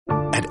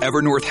At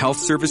Evernorth Health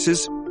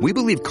Services, we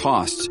believe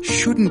costs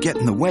shouldn't get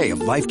in the way of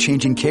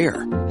life-changing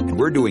care, and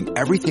we're doing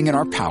everything in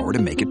our power to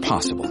make it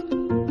possible.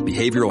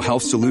 Behavioral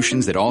health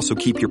solutions that also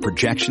keep your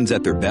projections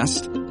at their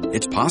best?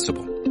 It's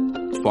possible.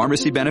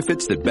 Pharmacy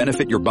benefits that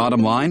benefit your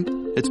bottom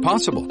line? It's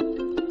possible.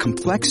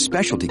 Complex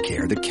specialty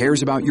care that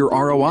cares about your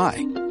ROI?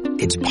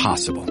 It's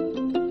possible.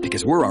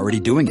 Because we're already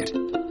doing it.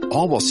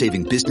 All while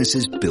saving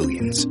businesses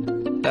billions.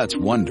 That's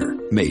Wonder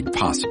made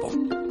possible.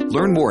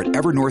 Learn more at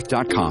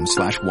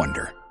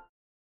evernorth.com/wonder.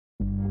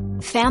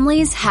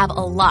 Families have a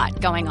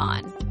lot going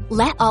on.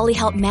 Let Ollie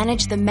help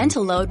manage the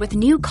mental load with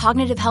new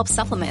cognitive health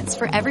supplements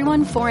for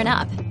everyone 4 and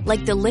up,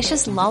 like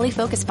delicious Lolly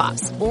Focus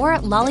Pops or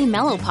Lolly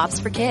Mellow Pops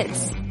for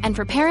kids. And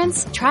for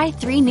parents, try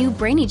 3 new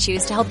Brainy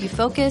Chews to help you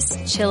focus,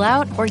 chill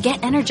out, or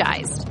get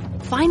energized.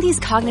 Find these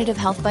cognitive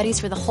health buddies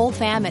for the whole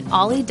fam at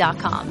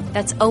ollie.com.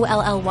 That's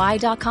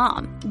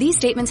OLLY.com. These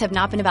statements have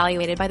not been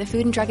evaluated by the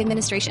Food and Drug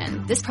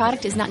Administration. This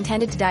product is not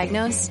intended to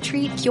diagnose,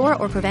 treat, cure,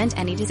 or prevent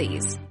any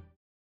disease.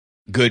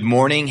 Good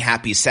morning.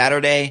 Happy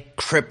Saturday.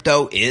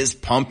 Crypto is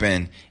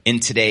pumping. In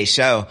today's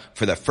show,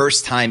 for the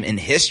first time in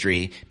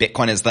history,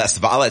 Bitcoin is less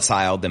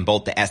volatile than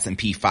both the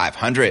S&P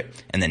 500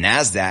 and the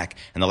NASDAQ.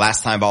 And the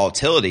last time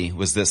volatility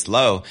was this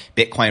low,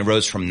 Bitcoin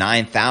rose from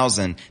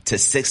 9,000 to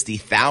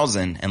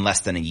 60,000 in less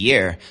than a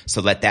year.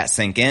 So let that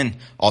sink in.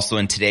 Also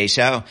in today's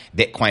show,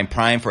 Bitcoin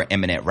primed for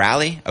imminent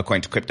rally,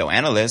 according to crypto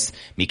analyst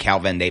Mikhail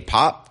van de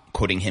Poppe.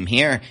 Quoting him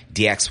here,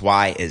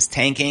 DXY is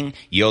tanking,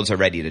 yields are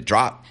ready to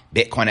drop.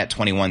 Bitcoin at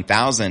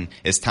 21,000.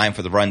 It's time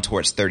for the run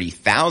towards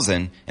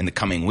 30,000 in the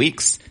coming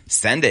weeks.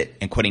 Send it.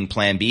 And quoting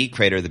Plan B,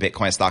 creator of the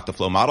Bitcoin stock to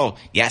flow model.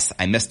 Yes,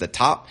 I missed the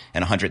top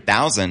and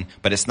 100,000,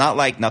 but it's not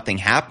like nothing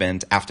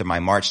happened after my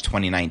March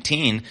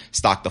 2019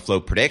 stock to flow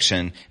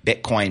prediction.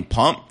 Bitcoin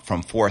pumped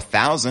from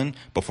 4,000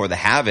 before the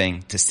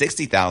halving to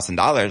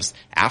 $60,000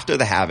 after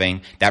the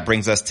halving. That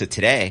brings us to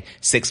today,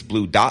 6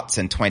 blue dots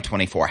in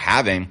 2024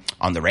 halving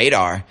on the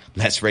radar.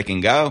 Let's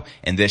freaking go.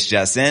 And this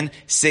just in,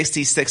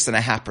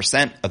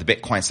 66.5% of the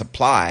Bitcoin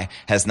supply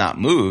has not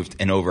moved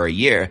in over a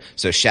year.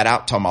 So shout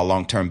out to all my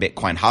long-term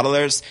Bitcoin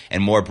hodlers.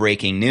 And more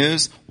breaking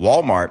news,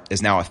 Walmart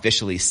is now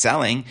officially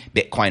selling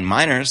Bitcoin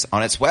miners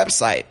on its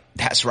website.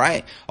 That's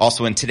right.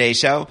 Also in today's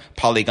show,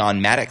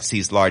 Polygon Matic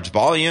sees large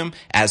volume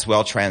as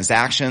well.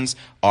 Transactions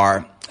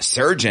are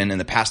surging in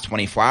the past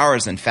 24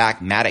 hours. In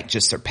fact, Matic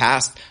just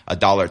surpassed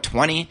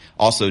 $1.20.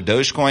 Also,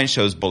 Dogecoin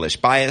shows bullish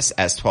bias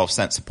as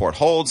 12-cent support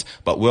holds,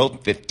 but will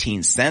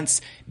 15 cents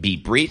be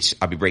breached?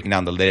 I'll be breaking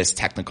down the latest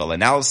technical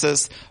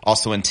analysis.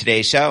 Also in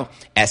today's show,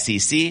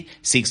 SEC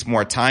seeks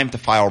more time to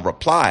file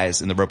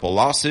replies in the Ripple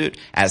lawsuit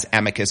as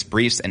amicus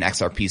briefs in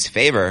XRP's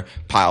favor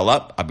pile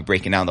up. I'll be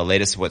breaking down the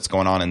latest of what's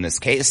going on in this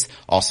case.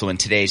 Also in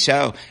today's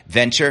show,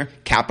 venture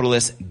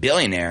capitalist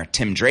billionaire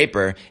Tim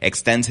Draper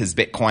extends his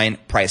Bitcoin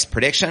price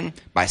prediction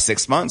by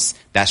 6 months.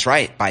 That's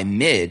right. By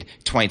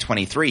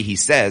mid-2023, he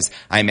says,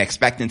 I'm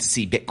expecting to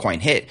see Bitcoin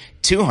hit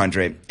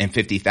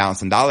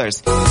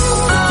 $250,000.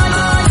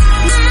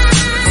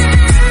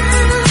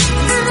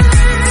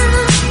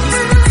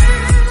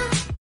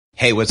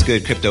 Hey, what's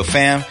good, crypto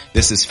fam?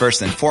 This is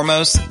first and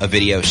foremost a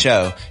video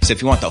show. So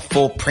if you want the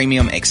full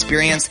premium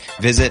experience,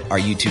 visit our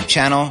YouTube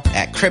channel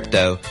at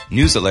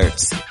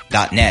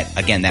cryptonewsalerts.net.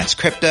 Again, that's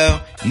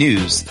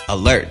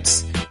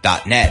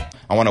cryptonewsalerts.net.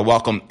 I want to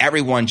welcome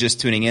everyone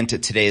just tuning in to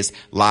today's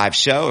live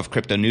show of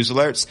Crypto News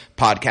Alerts,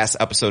 podcast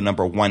episode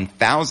number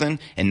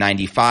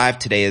 1095.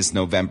 Today is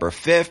November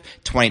 5th,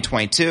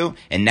 2022.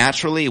 And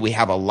naturally, we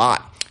have a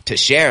lot to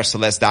share. So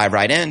let's dive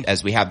right in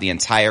as we have the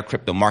entire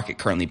crypto market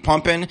currently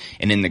pumping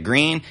and in the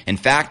green. In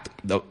fact,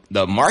 the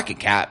market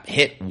cap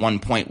hit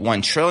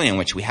 1.1 trillion,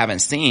 which we haven't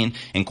seen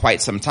in quite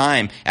some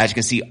time. As you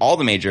can see, all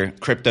the major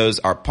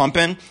cryptos are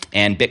pumping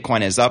and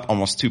Bitcoin is up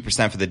almost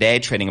 2% for the day,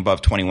 trading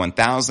above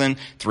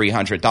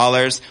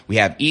 $21,300. We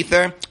have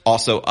Ether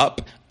also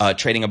up,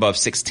 trading above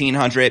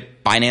 1,600.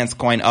 Binance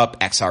Coin up,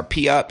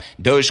 XRP up,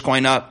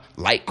 Dogecoin up,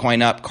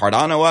 Litecoin up,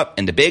 Cardano up,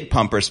 and the big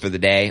pumpers for the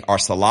day are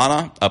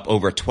Solana up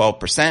over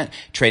 12%,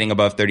 trading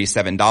above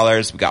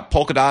 $37. We got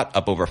Polkadot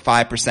up over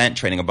 5%,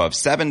 trading above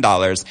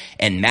 $7,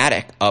 and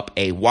Matic up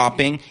a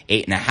whopping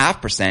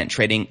 8.5%,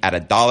 trading at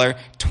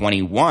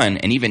 $1.21.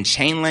 And even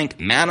Chainlink,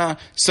 Mana,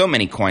 so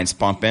many coins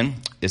pumping.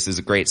 This is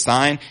a great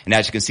sign. And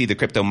as you can see, the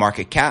crypto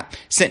market cap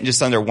sitting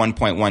just under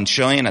 1.1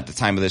 trillion at the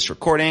time of this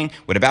recording,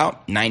 with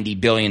about 90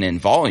 billion in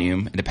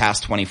volume in the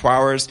past 24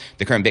 hours.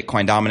 The current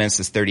Bitcoin dominance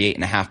is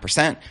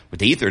 38.5%,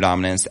 with the Ether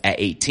dominance at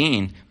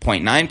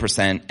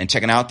 18.9%. And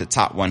checking out the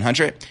top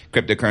 100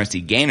 cryptocurrency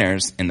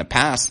gainers in the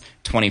past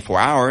 24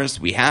 hours,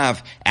 we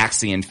have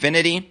Axie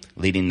Infinity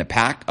leading the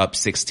pack, up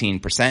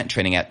 16%,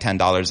 trading at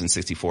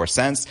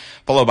 $10.64,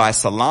 followed by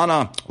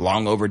Solana,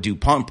 long overdue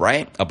pump,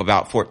 right? Up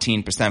about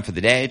 14% for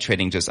the day,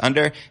 trading just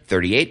under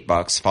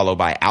 $38, followed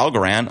by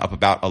Algorand, up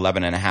about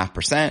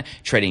 11.5%,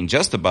 trading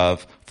just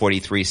above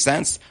 43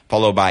 cents,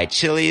 followed by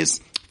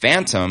Chiliz,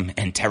 Phantom,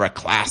 and Terra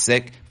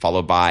Classic,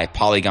 followed by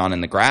Polygon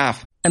in the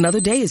graph. Another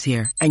day is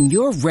here, and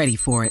you're ready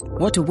for it.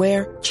 What to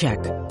wear? Check.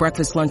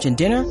 Breakfast, lunch, and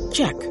dinner?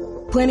 Check.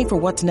 Planning for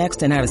what's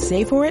next and how to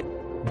save for it?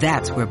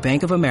 That's where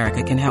Bank of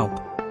America can help.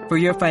 For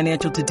your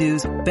financial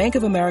to-dos, Bank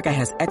of America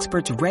has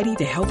experts ready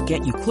to help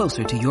get you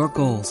closer to your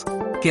goals.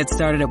 Get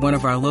started at one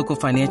of our local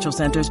financial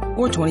centers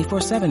or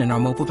 24/7 in our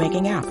mobile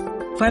banking app.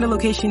 Find a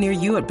location near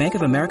you at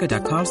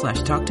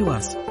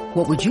bankofamerica.com/talktous.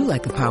 What would you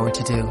like the power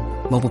to do?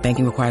 Mobile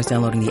banking requires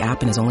downloading the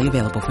app and is only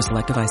available for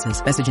select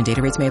devices. Message and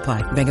data rates may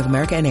apply. Bank of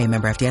America NA,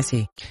 member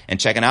FDIC. And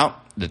checking out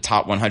the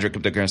top 100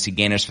 cryptocurrency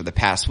gainers for the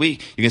past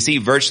week, you can see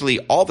virtually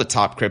all the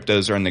top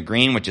cryptos are in the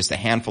green with just a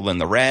handful in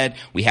the red.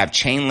 We have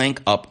Chainlink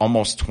up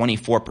almost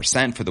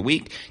 24% for the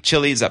week.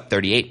 Chiliz up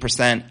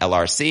 38%.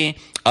 LRC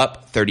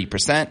up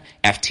 30%.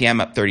 FTM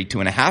up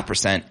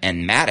 32.5%.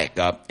 And Matic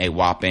up a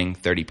whopping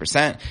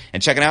 30%.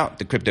 And checking out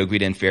the Crypto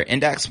Greed and Fear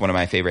Index, one of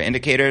my favorite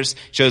indicators,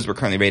 shows we're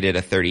currently rated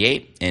a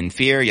 38 in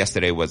fear.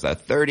 Yesterday was a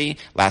 30.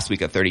 Last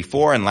week a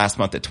 34. And last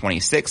month a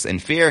 26 in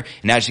fear.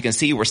 And as you can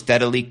see, we're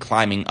steadily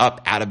climbing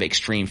up out of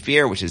extreme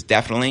fear, which is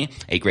definitely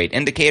a great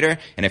indicator.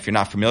 And if you're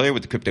not familiar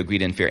with the Crypto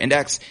Greed and Fear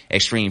Index,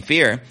 extreme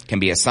fear can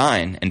be a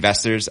sign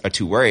investors are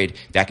too worried.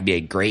 That could be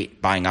a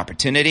great buying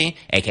opportunity,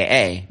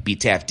 aka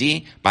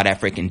BTFD, buy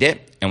that freaking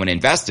dip. And when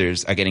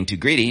investors are getting too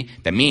greedy,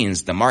 that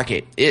means the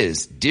market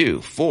is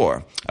due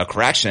for a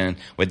correction.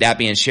 With that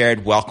being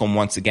shared, welcome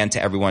once again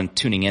to everyone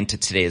tuning in to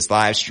today's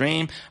live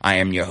stream. I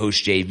am your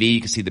host, JV. You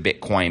can see the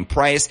Bitcoin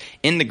price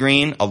in the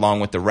green along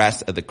with the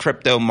rest of the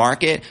crypto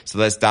market. So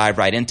let's dive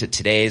right into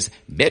today's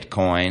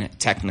Bitcoin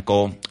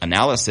technical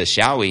analysis,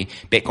 shall we?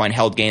 Bitcoin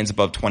held gains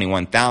above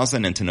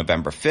 21,000 into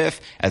November 5th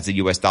as the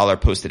US dollar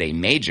posted a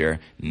major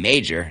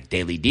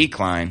daily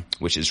decline,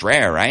 which is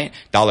rare, right?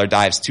 Dollar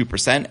dives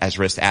 2% as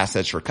risk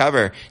assets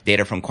recover.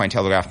 Data from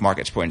Cointelegraph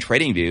Market Support and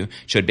TradingView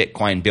showed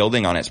Bitcoin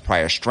building on its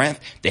prior strength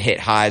to hit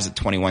highs of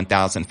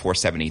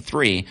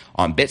 21,473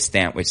 on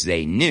Bitstamp, which is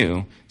a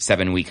new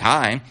 7-week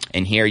high.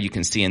 And here you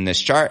can see in this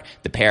chart,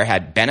 the pair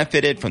had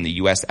benefited from the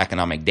U.S.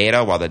 economic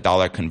data while the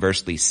dollar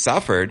conversely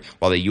suffered,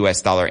 while the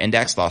U.S. dollar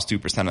index lost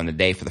 2% on the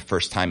day for the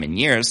first time in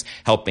years,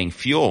 helping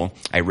fuel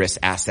a risk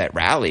asset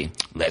rally.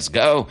 Let's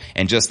go.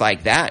 And just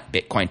like that,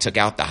 Bitcoin took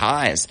out the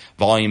highs.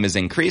 Volume is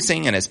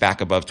increasing and it's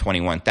back above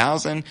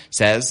 21,000,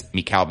 says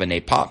Mikhail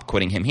Van-de-Poppe,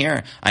 quoting him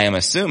here. I am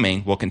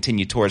assuming we'll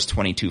continue towards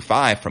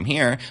 22.5 from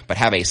here, but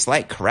have a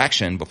slight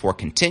correction before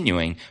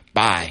continuing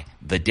by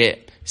the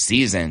dip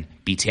season.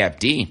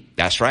 BTFD.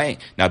 That's right.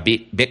 Now,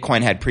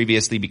 Bitcoin had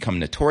previously become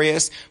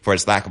notorious for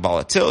its lack of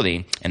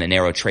volatility and a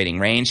narrow trading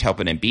range,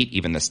 helping it beat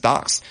even the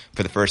stocks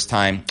for the first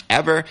time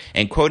ever.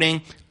 And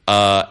quoting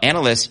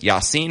analyst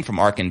Yassine from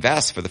ARK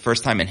Invest, for the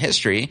first time in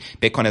history,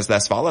 Bitcoin is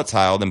less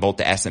volatile than both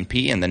the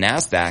S&P and the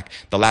NASDAQ.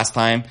 The last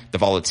time the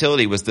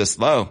volatility was this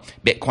low,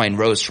 Bitcoin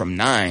rose from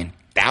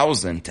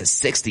 9,000 to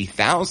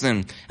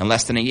 60,000 in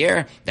less than a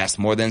year. That's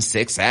more than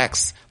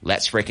 6x.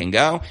 Let's freaking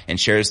go. And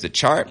shares the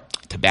chart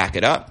to back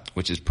it up,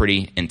 which is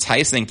pretty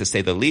enticing to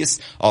say the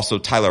least. Also,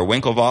 Tyler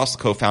Winklevoss,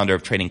 co-founder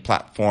of trading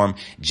platform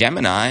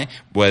Gemini,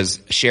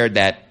 shared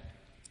that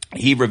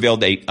he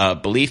revealed a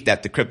belief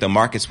that the crypto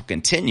markets will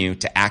continue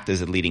to act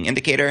as a leading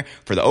indicator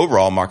for the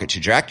overall market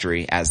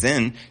trajectory, as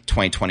in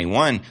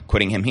 2021.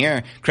 Quoting him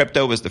here,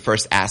 crypto was the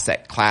first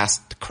asset class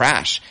to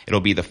crash.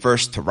 It'll be the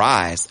first to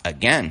rise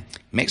again.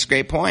 Makes a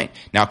great point.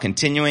 Now,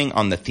 continuing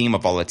on the theme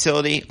of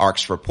volatility,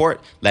 ARK's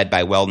report, led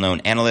by well-known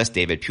analyst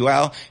David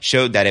Puel,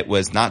 showed that it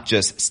was not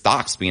just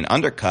stocks being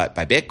undercut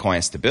by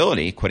Bitcoin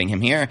stability. Quoting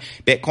him here,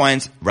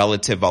 Bitcoin's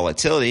relative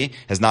volatility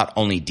has not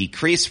only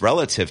decreased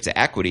relative to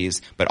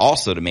equities, but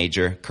also to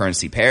major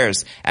currency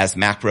pairs. As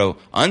macro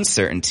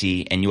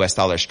uncertainty and U.S.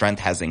 dollar strength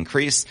has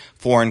increased,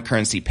 foreign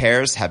currency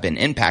pairs have been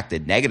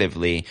impacted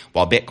negatively,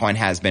 while Bitcoin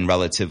has been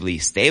relatively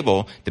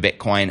stable. The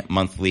Bitcoin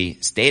monthly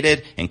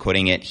stated, and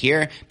quoting it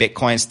here,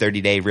 Bitcoin's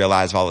 30-day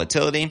realized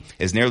volatility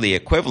is nearly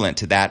equivalent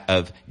to that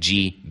of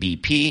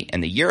GBP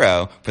and the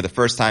euro for the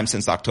first time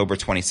since October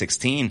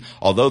 2016.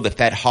 Although the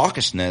Fed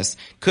hawkishness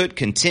could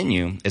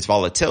continue its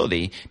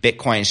volatility,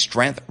 Bitcoin's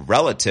strength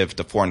relative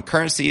to foreign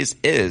currencies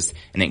is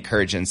an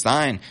encouraging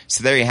sign.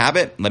 So there you have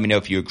it. Let me know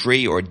if you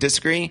agree or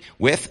disagree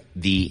with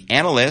the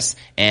analysts.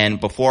 And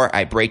before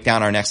I break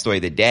down our next story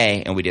of the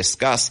day and we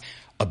discuss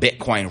a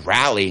Bitcoin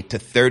rally to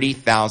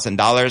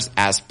 $30,000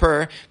 as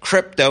per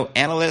crypto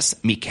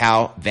analyst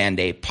Mikhail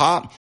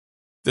Van-de-Poppe.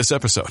 This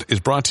episode is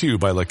brought to you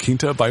by La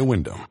Quinta by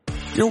Wyndham.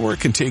 Your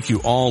work can take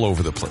you all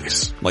over the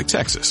place, like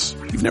Texas.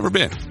 You've never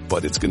been,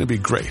 but it's going to be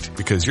great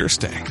because you're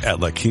staying at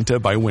La Quinta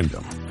by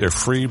Wyndham. Their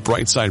free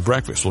Bright Side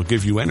breakfast will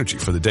give you energy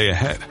for the day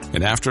ahead.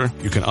 And after,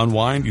 you can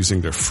unwind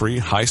using their free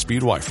high-speed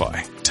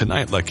Wi-Fi.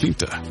 Tonight, La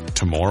Quinta.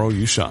 Tomorrow,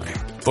 you shine.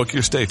 Book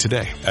your stay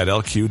today at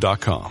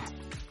LQ.com.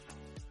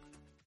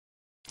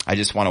 I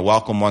just want to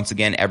welcome once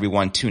again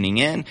everyone tuning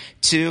in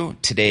to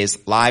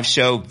today's live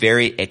show.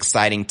 Very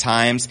exciting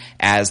times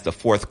as the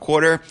fourth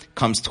quarter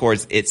comes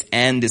towards its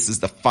end. This is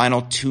the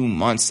final 2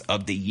 months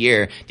of the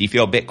year. Do you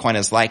feel Bitcoin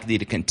is likely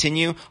to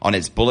continue on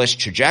its bullish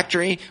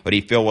trajectory, or do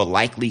you feel we're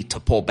likely to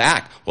pull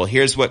back? Well,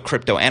 here's what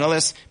crypto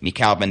analyst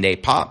Mikhail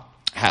Van-de-Poppe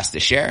has to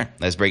share.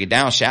 Let's break it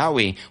down, shall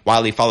we?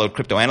 Wiley followed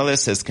crypto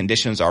analyst says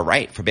conditions are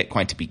right for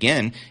Bitcoin to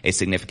begin a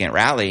significant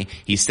rally.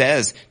 He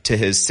says to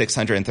his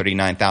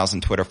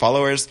 639,000 Twitter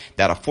followers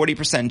that a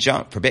 40%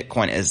 jump for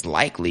Bitcoin is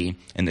likely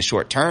in the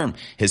short term.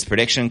 His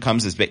prediction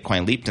comes as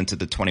Bitcoin leaped into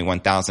the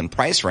 21,000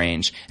 price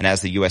range, and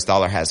as the US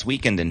dollar has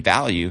weakened in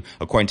value,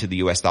 according to the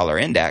US dollar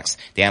index,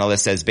 the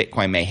analyst says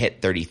Bitcoin may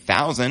hit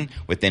 30,000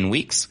 within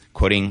weeks.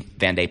 Quoting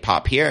Van de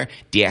Pop here,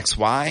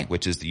 DXY,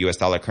 which is the US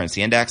dollar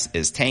currency index,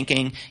 is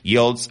tanking.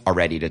 Yields are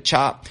ready to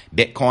chop.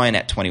 Bitcoin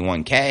at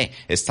 21K.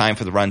 It's time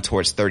for the run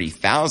towards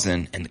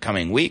 30,000 in the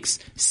coming weeks.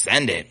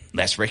 Send it.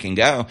 Let's freaking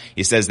go.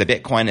 He says that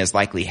Bitcoin is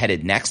likely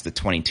headed next to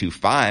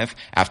 22.5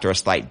 after a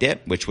slight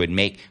dip, which would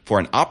make for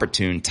an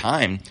opportune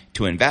time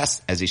to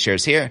invest, as he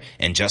shares here.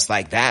 And just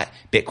like that,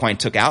 Bitcoin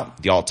took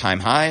out the all-time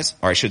highs,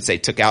 or I should say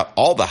took out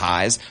all the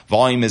highs.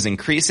 Volume is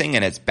increasing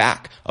and it's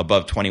back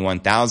above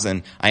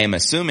 21,000. I am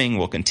assuming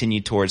will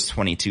continue towards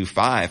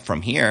 22.5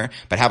 from here,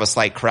 but have a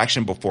slight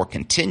correction before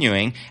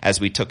continuing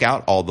as we took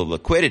out all the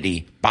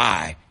liquidity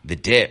by the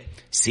dip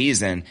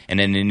season. And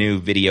in a new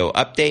video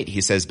update,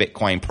 he says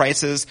Bitcoin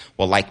prices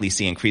will likely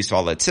see increased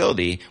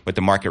volatility with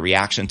the market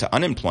reaction to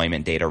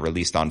unemployment data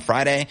released on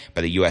Friday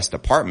by the U.S.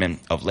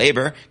 Department of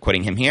Labor.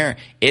 Quoting him here,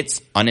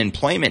 it's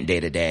unemployment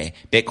data day.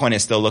 Bitcoin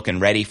is still looking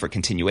ready for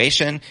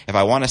continuation. If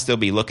I want to still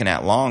be looking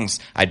at longs,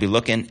 I'd be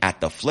looking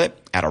at the flip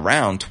at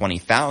around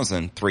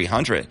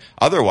 20,300.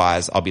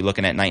 Otherwise, I'll be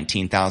looking at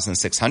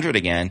 19,600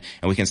 again,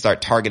 and we can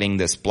start targeting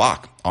this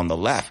block on the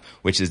left,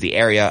 which is the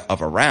area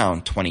of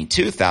around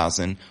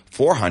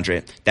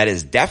 22,400. That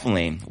is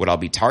definitely what I'll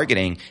be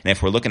targeting. And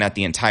if we're looking at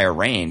the entire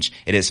range,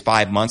 it is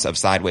 5 months of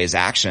sideways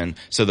action.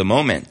 So the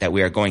moment that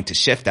we are going to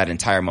shift that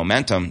entire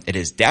momentum, it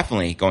is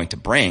definitely going to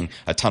bring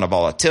a ton of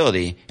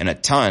volatility and a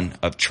ton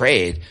of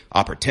trade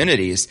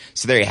opportunities.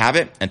 So there you have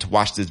it. And to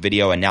watch this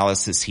video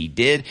analysis he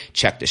did,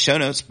 check the show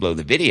notes below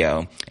the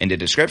video in the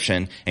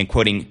description. And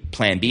quoting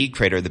Plan B,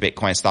 creator of the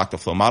Bitcoin stock to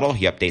flow model,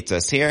 he updates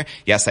us here.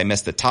 Yes, I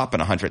missed the top in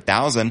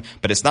 100,000,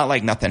 but it's not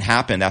like nothing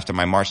happened after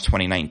my March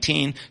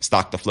 2019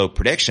 stock to flow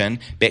prediction.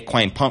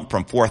 Bitcoin pumped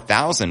from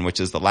 4,000,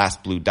 which is the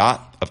last blue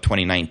dot of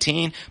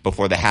 2019,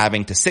 before the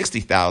halving, to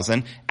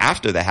 60,000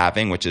 after the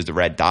halving, which is the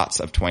red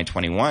dots of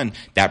 2021.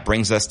 That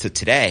brings us to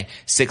today,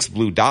 6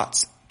 blue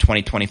dots,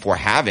 2024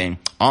 halving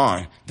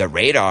on the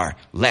radar.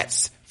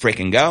 Let's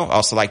freaking go. I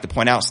also like to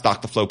point out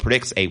Stock to Flow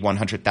predicts a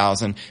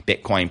 100,000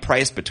 Bitcoin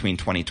price between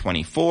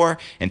 2024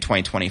 and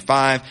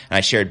 2025. And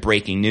I shared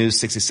breaking news,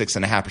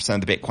 66.5%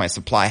 of the Bitcoin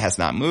supply has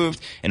not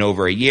moved in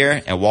over a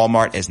year. And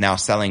Walmart is now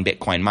selling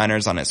Bitcoin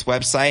miners on its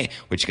website,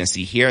 which you can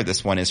see here.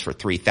 This one is for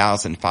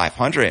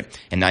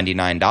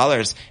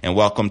 $3,599. And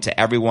welcome to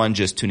everyone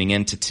just tuning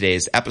in to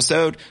today's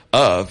episode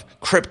of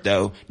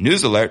Crypto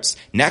News Alerts.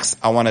 Next,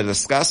 I want to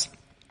discuss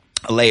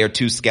a layer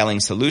 2 scaling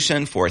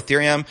solution for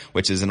Ethereum,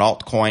 which is an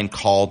altcoin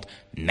called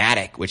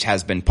Matic, which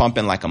has been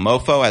pumping like a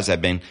mofo, as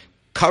I've been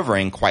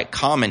covering quite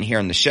common here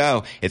in the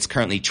show. It's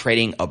currently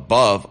trading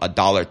above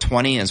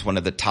 $1.20 as one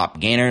of the top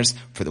gainers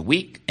for the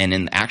week and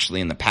in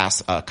the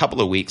past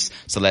couple of weeks.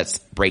 So let's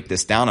break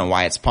this down on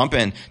why it's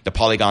pumping. The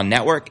Polygon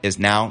network is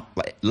now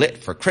lit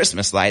for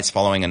Christmas lights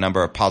following a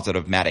number of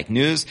positive Matic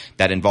news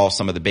that involves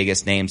some of the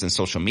biggest names in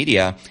social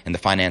media in the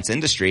finance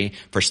industry.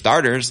 For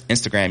starters,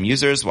 Instagram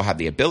users will have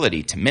the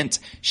ability to mint,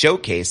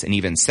 showcase, and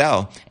even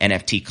sell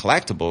NFT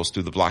collectibles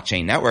through the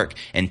blockchain network.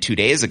 And 2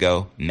 days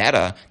ago,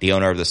 Meta, the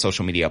owner of the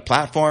social media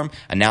platform,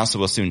 announced it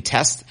will soon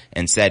test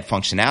and said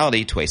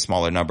functionality to a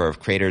smaller number of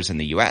creators in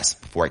the U.S.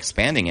 before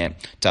expanding it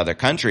to other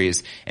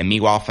countries. And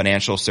meanwhile,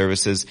 financial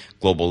services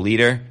global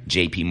leader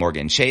JP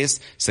Morgan Chase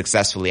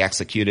successfully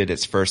executed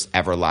its first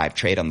ever live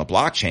trade on the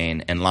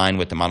blockchain in line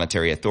with the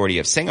Monetary Authority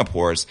of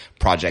Singapore's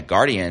Project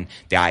Guardian.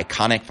 The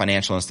iconic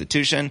financial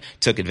institution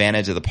took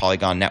advantage of the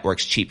Polygon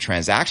network's cheap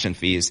transaction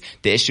fees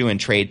to issue and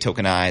trade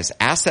tokenized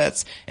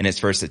assets in its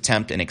first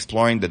attempt in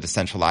exploring the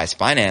decentralized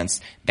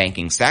finance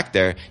banking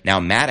sector. Now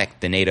Matic,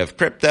 the native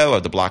crypto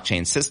of the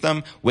blockchain system,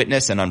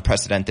 witnessed an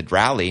unprecedented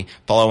rally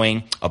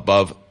following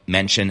above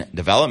mentioned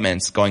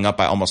developments, going up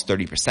by almost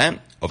 30%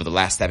 over the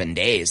last 7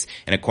 days.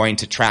 And according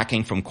to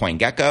tracking from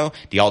CoinGecko,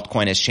 the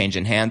altcoin is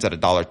changing hands at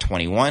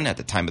 $1.21 at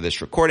the time of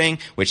this recording,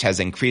 which has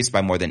increased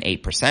by more than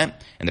 8%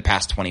 in the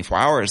past 24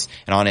 hours.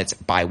 And on its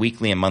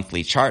bi-weekly and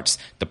monthly charts,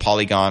 the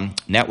Polygon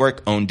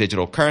network owned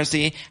digital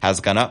currency has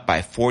gone up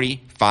by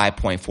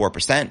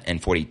 45.4% and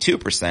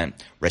 42%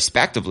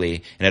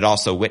 respectively. And it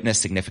also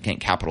witnessed significant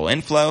capital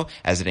inflow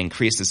as it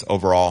increased its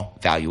overall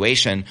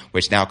valuation,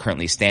 which now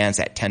currently stands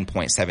at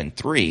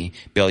 $10.73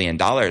 billion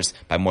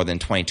by more than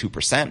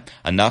 22%,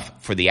 enough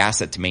for the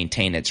asset to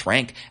maintain its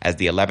rank as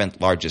the 11th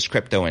largest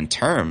crypto in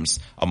terms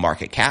of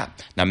market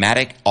cap. Now,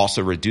 Matic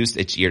also reduced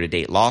its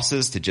year-to-date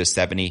losses to just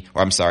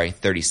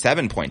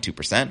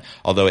 37.2%,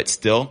 although it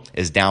still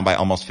is down by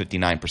almost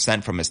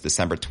 59% from its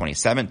December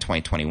 27,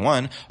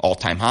 2021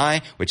 all-time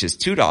high, which is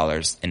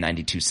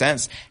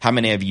 $2.92. How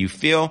many many of you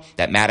feel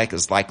that Matic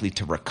is likely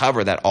to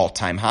recover that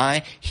all-time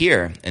high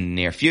here in the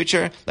near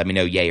future? Let me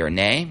know yay or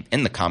nay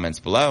in the comments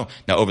below.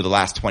 Now, over the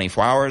last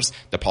 24 hours,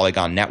 the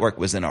Polygon network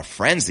was in a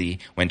frenzy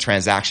when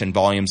transaction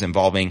volumes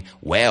involving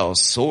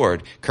whales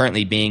soared,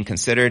 currently being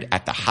considered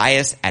at the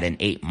highest at an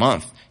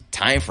 8-month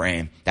time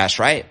frame. That's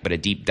right, but a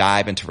deep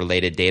dive into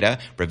related data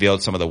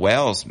revealed some of the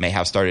whales may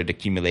have started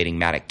accumulating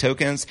Matic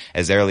tokens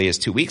as early as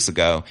 2 weeks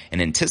ago in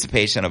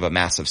anticipation of a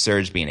massive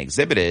surge being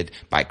exhibited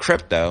by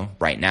crypto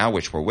right now,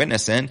 which we're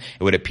witnessing.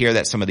 It would appear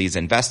that some of these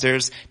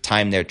investors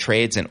time their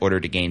trades in order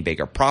to gain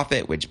bigger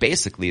profit, which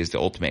basically is the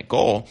ultimate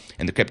goal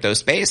in the crypto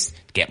space,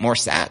 get more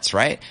sats,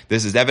 right?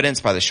 This is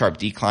evidenced by the sharp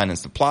decline in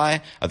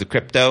supply of the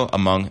crypto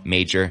among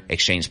major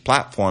exchange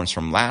platforms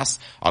from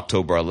last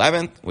October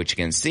 11th, which you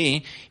can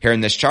see here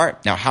in this chart.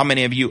 Now, how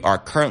many of you are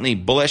currently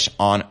bullish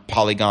on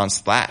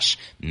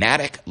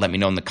Polygon/Matic? Let me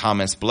know in the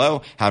comments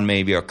below. How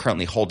many of you are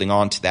currently holding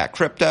on to that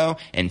crypto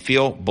and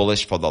feel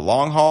bullish for the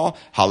long haul?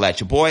 Holla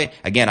at your boy.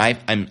 Again,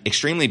 I'm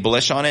extremely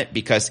bullish on it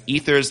because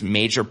Ether's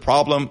major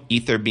problem,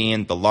 Ether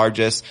being the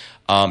largest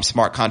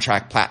smart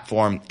contract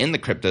platform in the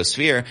crypto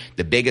sphere,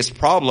 the biggest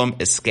problem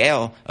is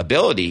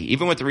scalability.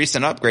 Even with the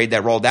recent upgrade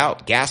that rolled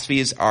out, gas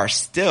fees are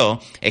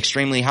still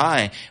extremely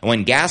high. And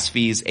when gas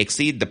fees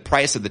exceed the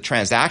price of the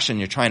transaction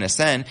you're trying to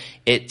send,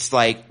 it's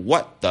like,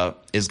 what the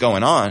is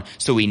going on?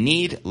 So we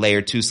need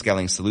layer 2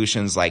 scaling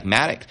solutions like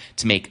Matic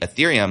to make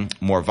Ethereum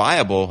more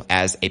viable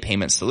as a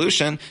payment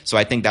solution. So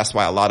I think that's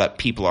why a lot of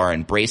people are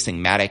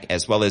embracing Matic,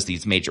 as well as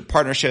these major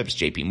partnerships,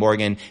 JP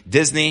Morgan,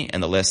 Disney,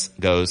 and the list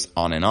goes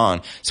on and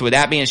on. So with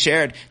that being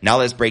shared, now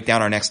let's break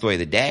down our next story of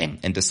the day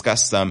and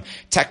discuss some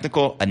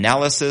technical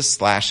analysis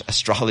 /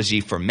 astrology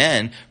for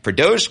men for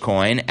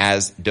Dogecoin,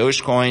 as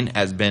Dogecoin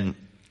has been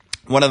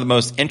one of the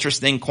most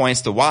interesting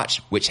coins to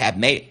watch, which have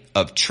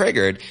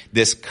triggered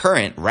this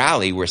current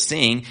rally we're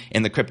seeing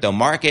in the crypto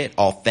market,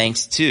 all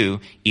thanks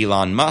to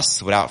Elon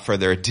Musk. Without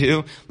further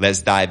ado,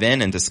 let's dive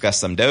in and discuss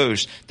some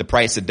Doge. The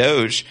price of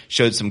Doge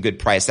showed some good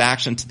price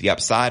action to the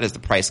upside as the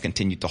price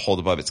continued to hold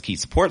above its key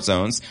support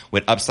zones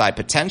with upside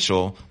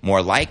potential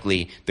more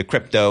likely. The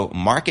crypto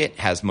market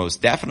has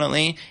most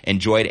definitely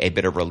enjoyed a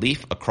bit of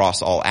relief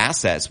across all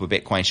assets, with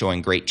Bitcoin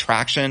showing great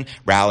traction,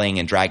 rallying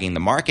and dragging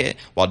the market,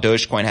 while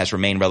Dogecoin has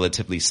remained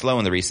relatively slow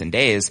in the recent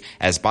days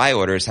as buy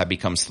orders have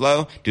become slow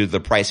due to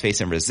the price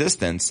facing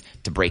resistance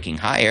to breaking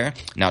higher.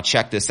 Now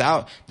check this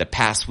out. The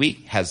past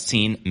week has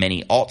seen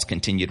many alts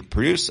continue to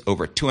produce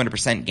over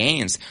 200%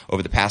 gains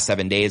over the past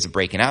 7 days of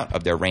breaking out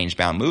of their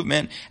range-bound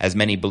movement, as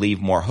many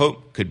believe more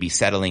hope could be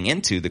settling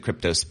into the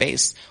crypto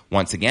space.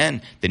 Once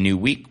again, the new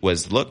week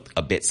looked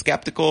a bit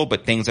skeptical,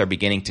 but things are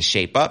beginning to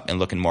shape up and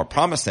looking more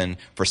promising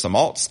for some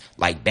alts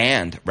like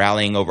Band,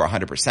 rallying over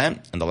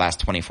 100% in the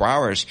last 24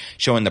 hours,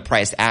 showing the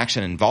price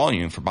action and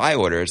volume for buy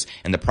orders,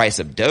 and the price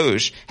of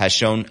Doge has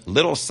shown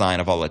little sign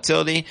of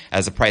volatility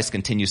as the price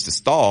continues to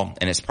stall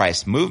in its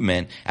price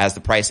movement as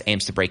the price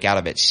aims to break out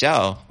of its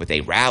shell with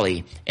a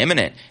rally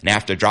imminent. And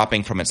after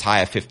dropping from its high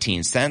of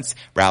 15 cents,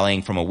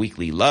 rallying from a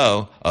weekly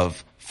low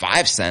of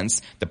 5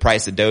 cents, the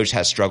price of Doge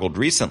has struggled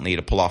recently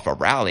to pull off a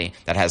rally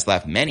that has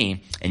left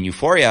many in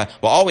euphoria.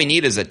 Well, all we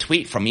need is a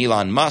tweet from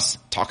Elon Musk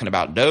talking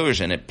about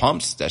Doge and it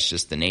pumps. That's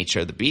just the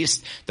nature of the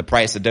beast. The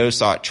price of Doge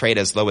saw it trade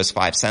as low as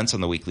 5 cents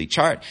on the weekly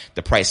chart.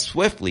 The price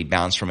swiftly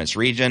bounced from its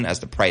region as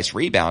the price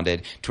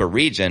rebounded to a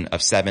region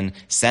of 7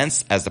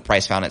 cents as the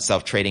price found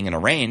itself trading in a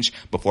range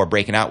before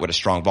breaking out with a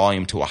strong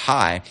volume to a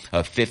high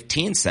of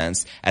 15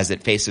 cents as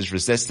it faces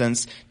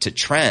resistance to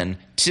trend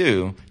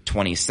to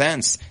 20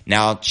 cents.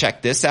 Now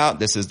check this out.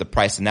 This is the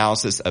price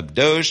analysis of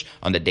Doge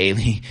on the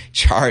daily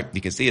chart.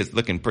 You can see it's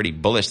looking pretty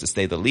bullish to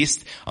say the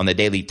least. On the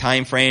daily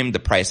time frame, the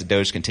price of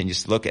Doge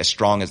continues to look as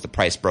strong as the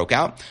price broke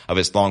out of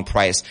its long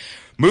price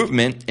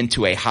movement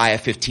into a high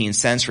of 15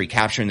 cents,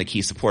 recapturing the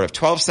key support of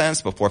 12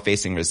 cents before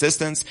facing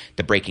resistance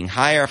to breaking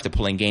higher after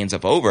pulling gains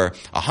of over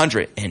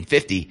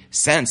 150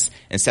 cents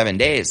in 7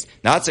 days.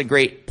 Now that's a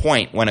great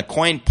point. When a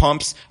coin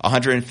pumps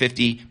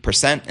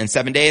 150% in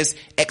 7 days,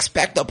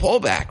 expect a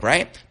pullback,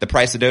 right? The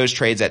price of Doge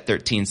trades at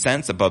 13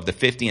 cents above the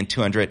 50 and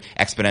 200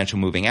 exponential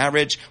moving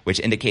average, which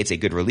indicates a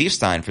good relief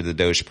sign for the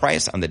Doge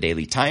price on the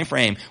daily time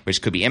frame,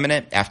 which could be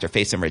imminent after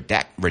facing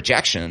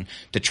rejection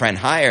to trend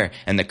higher.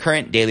 And the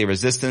current daily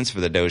resistance for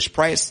the Doge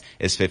price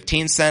is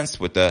 15 cents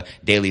with the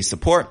daily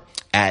support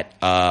at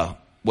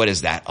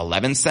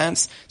 11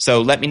 cents.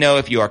 So let me know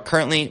if you are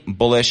currently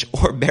bullish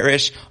or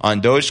bearish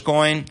on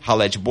Dogecoin.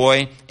 Holla at your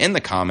boy in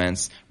the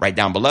comments right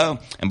down below.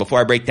 And before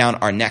I break down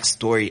our next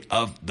story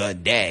of the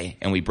day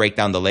and we break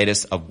down the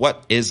latest of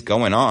what is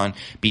going on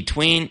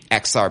between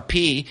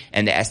XRP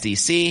and the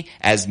SEC,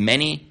 as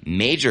many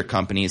major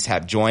companies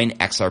have joined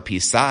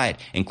XRP's side,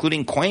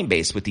 including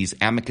Coinbase with these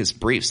amicus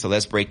briefs. So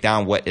let's break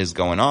down what is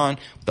going on.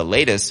 The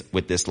latest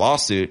with this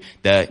lawsuit,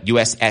 the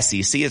US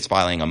SEC is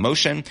filing a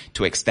motion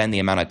to extend the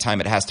amount of time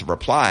it has to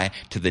reply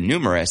to the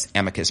numerous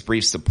amicus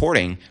briefs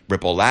supporting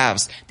Ripple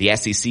Labs. The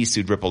SEC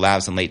sued Ripple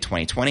Labs in late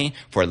 2020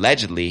 for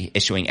allegedly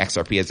issuing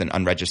XRP as an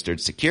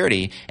unregistered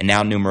security, and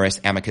now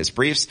numerous amicus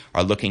briefs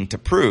are looking to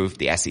prove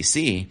the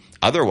SEC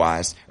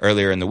otherwise.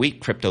 Earlier in the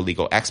week, crypto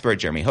legal expert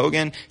Jeremy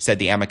Hogan said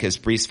the amicus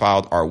briefs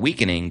filed are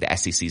weakening the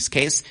SEC's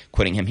case.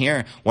 Quoting him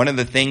here, one of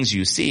the things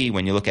you see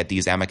when you look at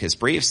these amicus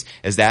briefs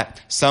is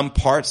that some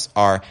parts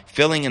are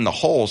filling in the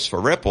holes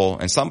for Ripple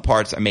and some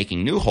parts are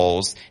making new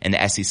holes in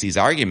the SEC's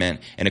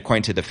argument. And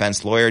according to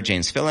defense lawyer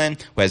James Fillin,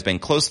 who has been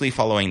closely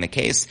following the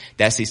case,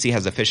 the SEC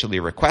has officially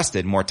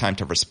requested more time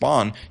to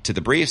respond to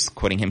the briefs.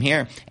 Quoting him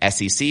here,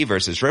 SEC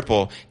versus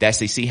Ripple, the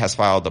SEC has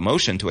filed a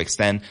motion to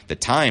extend the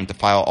time to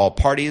file all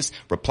parties'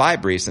 reply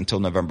briefs until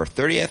November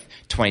 30th,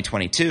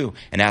 2022,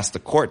 and asked the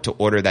court to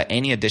order that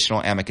any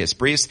additional amicus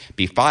briefs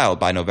be filed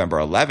by November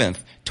 11th,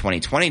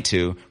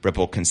 2022.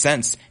 Ripple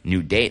consents.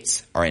 New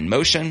dates are in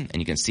motion,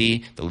 and you can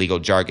see the legal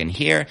jargon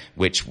here,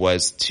 which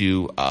was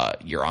to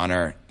Your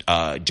Honor,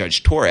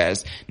 Judge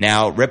Torres.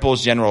 Now,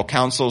 Ripple's general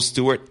counsel,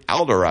 Stuart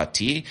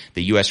Alderoty,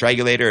 the U.S.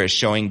 regulator, is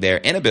showing their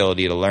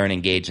inability to learn,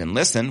 engage, and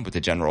listen with the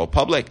general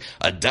public.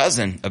 A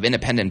dozen of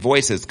independent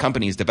voices,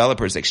 companies,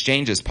 developers,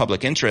 exchanges,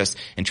 public interests,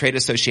 and trade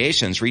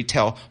associations,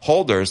 retail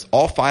holders,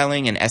 all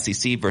filing an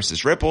SEC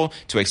versus Ripple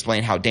to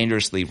explain how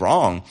dangerously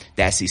wrong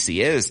the SEC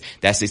is.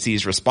 The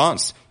SEC's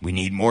response: we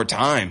need more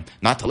time,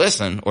 not to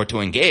listen or to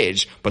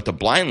engage, but to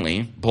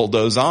blindly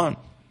bulldoze on.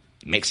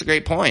 Makes a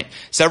great point.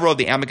 Several of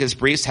the amicus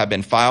briefs have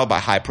been filed by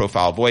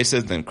high-profile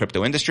voices in the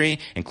crypto industry,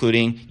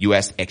 including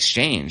U.S.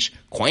 exchange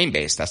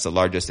Coinbase. That's the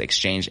largest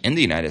exchange in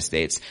the United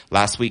States.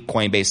 Last week,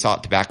 Coinbase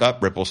sought to back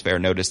up Ripple's fair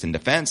notice in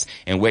defense,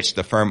 in which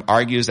the firm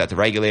argues that the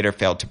regulator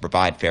failed to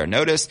provide fair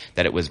notice,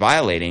 that it was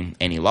violating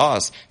any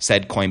laws.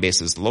 Said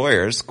Coinbase's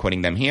lawyers,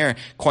 quoting them here,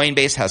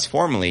 Coinbase has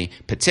formally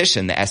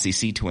petitioned the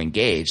SEC to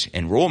engage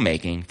in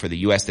rulemaking for the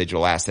U.S.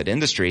 digital asset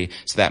industry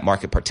so that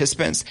market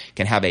participants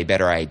can have a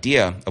better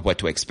idea of what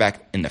to expect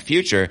in the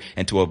future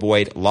and to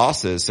avoid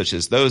losses such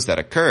as those that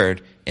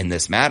occurred in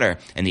this matter.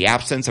 In the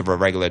absence of a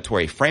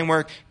regulatory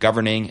framework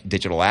governing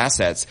digital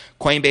assets,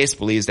 Coinbase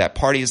believes that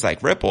parties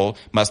like Ripple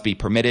must be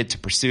permitted to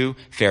pursue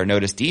fair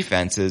notice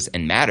defenses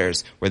in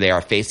matters where they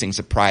are facing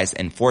surprise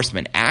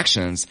enforcement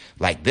actions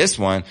like this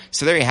one.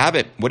 So there you have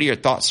it. What are your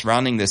thoughts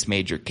surrounding this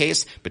major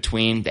case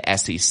between the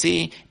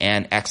SEC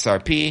and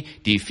XRP?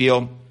 Do you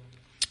feel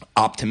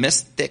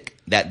optimistic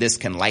that this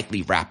can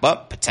likely wrap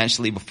up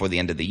potentially before the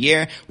end of the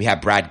year? We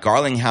have Brad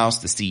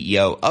Garlinghouse, the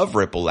CEO of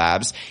Ripple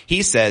Labs.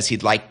 He says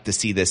he'd like to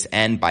see this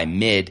end by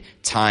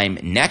mid-time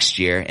next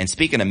year. And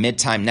speaking of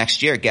mid-time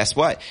next year, guess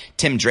what?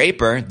 Tim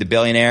Draper, the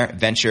billionaire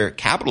venture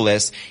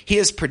capitalist, he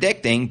is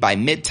predicting by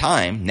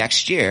mid-time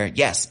next year,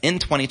 yes, in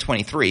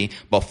 2023,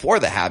 before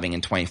the halving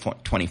in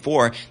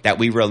 2024, that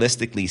we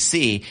realistically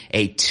see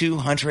a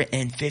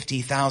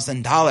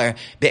 $250,000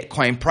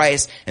 Bitcoin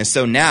price. And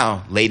so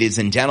now, ladies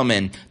and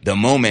gentlemen, the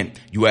moment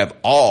you have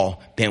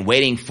all been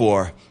waiting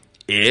for,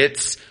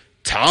 it's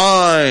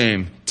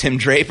time. Tim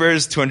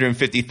Draper's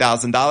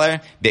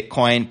 $250,000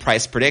 Bitcoin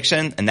price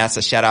prediction. And that's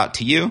a shout out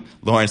to you,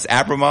 Lawrence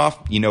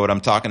Abramoff. You know what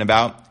I'm talking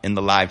about in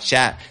the live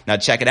chat. Now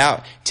check it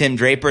out. Tim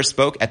Draper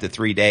spoke at the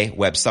 3-day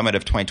Web Summit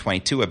of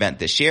 2022 event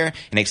this year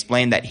and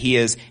explained that he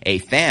is a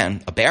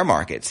fan of bear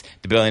markets.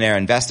 The billionaire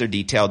investor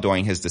detailed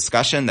during his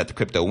discussion that the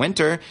crypto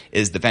winter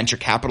is the venture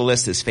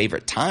capitalist's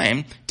favorite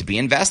time to be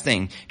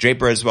investing.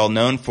 Draper is well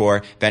known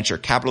for venture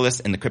capitalists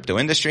in the crypto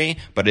industry,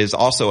 but is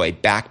also a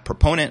back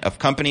proponent of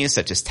companies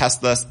such as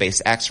Tesla,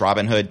 SpaceX,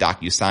 Robinhood,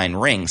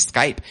 DocuSign, Ring,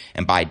 Skype,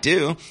 and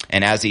Baidu.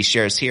 And as he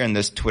shares here in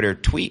this Twitter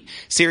tweet,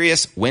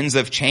 serious winds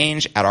of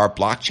change at our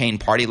blockchain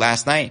party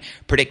last night,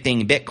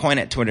 predicting Bitcoin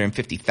at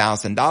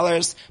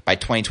 $250,000 by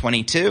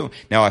 2022.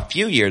 Now, a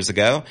few years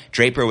ago,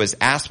 Draper was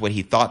asked what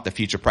he thought the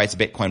future price of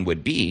Bitcoin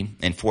would be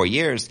in 4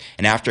 years.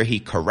 And after he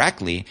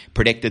correctly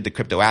predicted the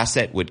crypto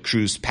asset would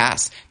cruise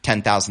past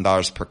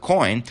 $10,000 per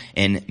coin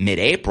in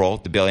mid-April,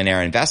 the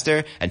billionaire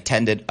investor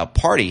attended a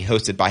party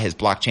hosted by his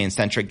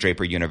blockchain-centric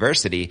Draper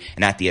University.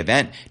 And at the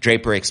event,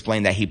 Draper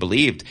explained that he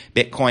believed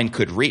Bitcoin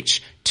could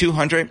reach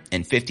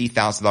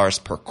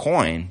 $250,000 per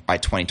coin by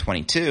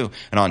 2022.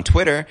 And on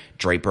Twitter,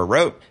 Draper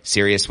wrote,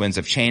 serious winds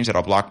of change at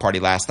our block party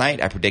last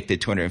night. I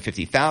predicted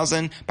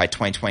 $250,000 by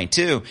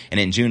 2022. And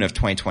in June of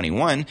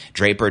 2021,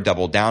 Draper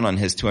doubled down on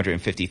his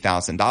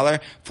 $250,000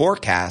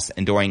 forecast.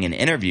 And during an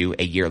interview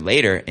a year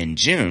later in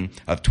June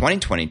of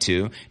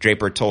 2022,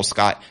 Draper told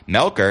Scott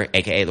Melker,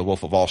 aka the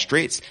Wolf of Wall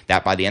Street,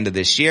 that by the end of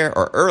this year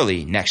or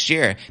early next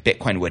year,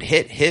 Bitcoin would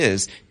hit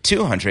his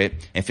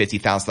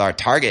 $250,000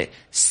 target.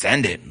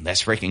 Send it.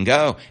 Let's freaking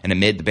go. And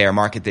amid the bear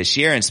market this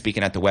year and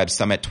speaking at the Web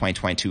Summit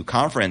 2022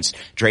 conference,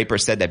 Draper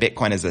said that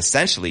Bitcoin is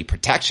essentially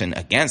protection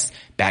against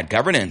bad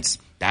governance.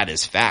 That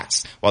is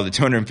facts. While the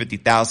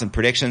 250,000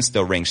 prediction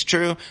still rings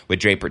true with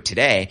Draper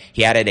today,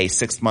 he added a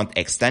 6-month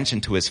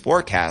extension to his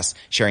forecast,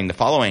 sharing the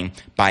following.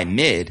 By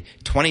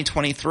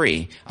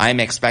mid-2023, I am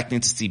expecting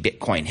to see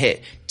Bitcoin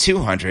hit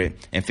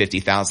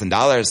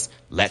 $250,000.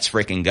 let's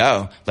freaking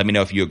go. Let me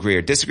know if you agree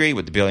or disagree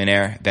with the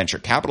billionaire venture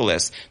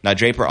capitalist. Now,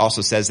 Draper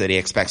also says that he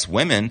expects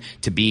women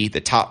to be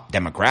the top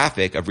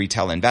demographic of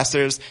retail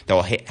investors that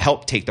will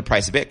help take the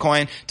price of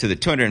Bitcoin to the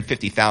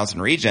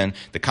 250,000 region.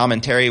 The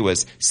commentary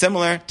was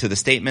similar to the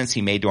statements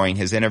he made during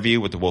his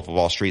interview with the Wolf of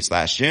Wall Street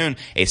last June.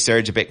 A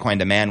surge of Bitcoin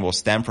demand will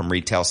stem from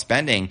retail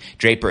spending,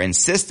 Draper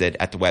insisted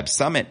at the Web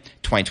Summit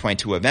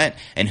 2022 event.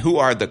 And who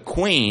are the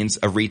queens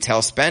of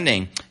retail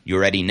spending? You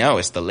already know,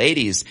 it's the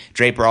ladies.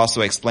 Draper also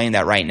explained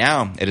that right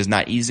now, it is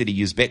not easy to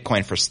use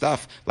Bitcoin for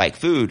stuff like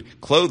food,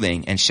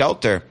 clothing, and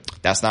shelter.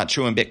 That's not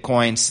true in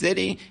Bitcoin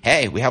City.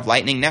 Hey, we have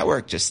Lightning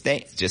Network. Just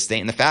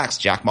stating the facts.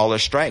 Jack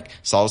Mallers' strike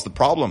solves the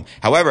problem.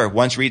 However,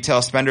 once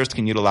retail spenders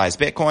can utilize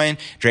Bitcoin,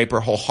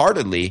 Draper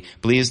wholeheartedly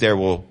believes there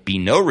will be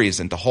no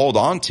reason to hold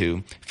on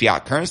to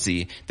fiat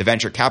currency. The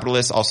venture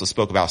capitalist also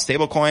spoke about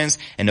stablecoins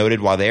and noted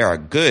while they are a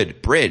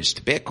good bridge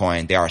to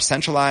Bitcoin, they are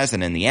centralized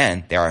and in the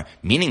end, they are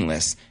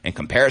meaningless in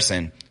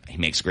comparison. He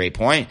makes a great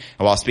point.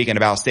 And while speaking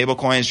about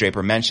stablecoins,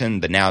 Draper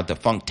mentioned the now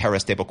defunct Terra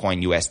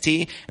stablecoin UST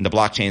and the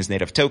blockchain's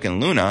native token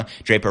Luna.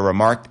 Draper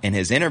remarked to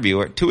his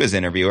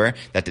interviewer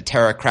that the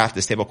Terra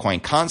crafted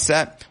stablecoin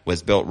concept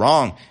was built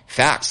wrong.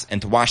 Facts.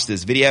 And to watch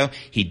this video,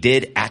 he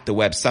did at the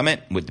Web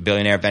Summit with the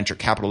billionaire venture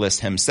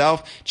capitalist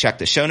himself. Check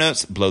the show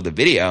notes below the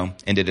video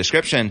in the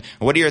description.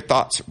 What are your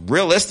thoughts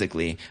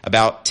realistically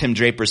about Tim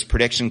Draper's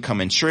prediction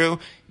coming true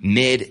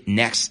mid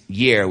next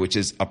year, which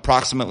is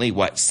approximately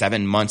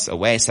 7 months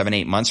away,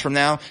 7-8 months from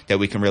now, that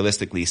we can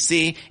realistically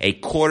see a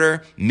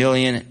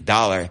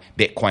 $250,000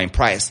 Bitcoin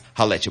price?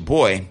 Holla at your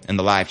boy in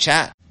the live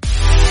chat.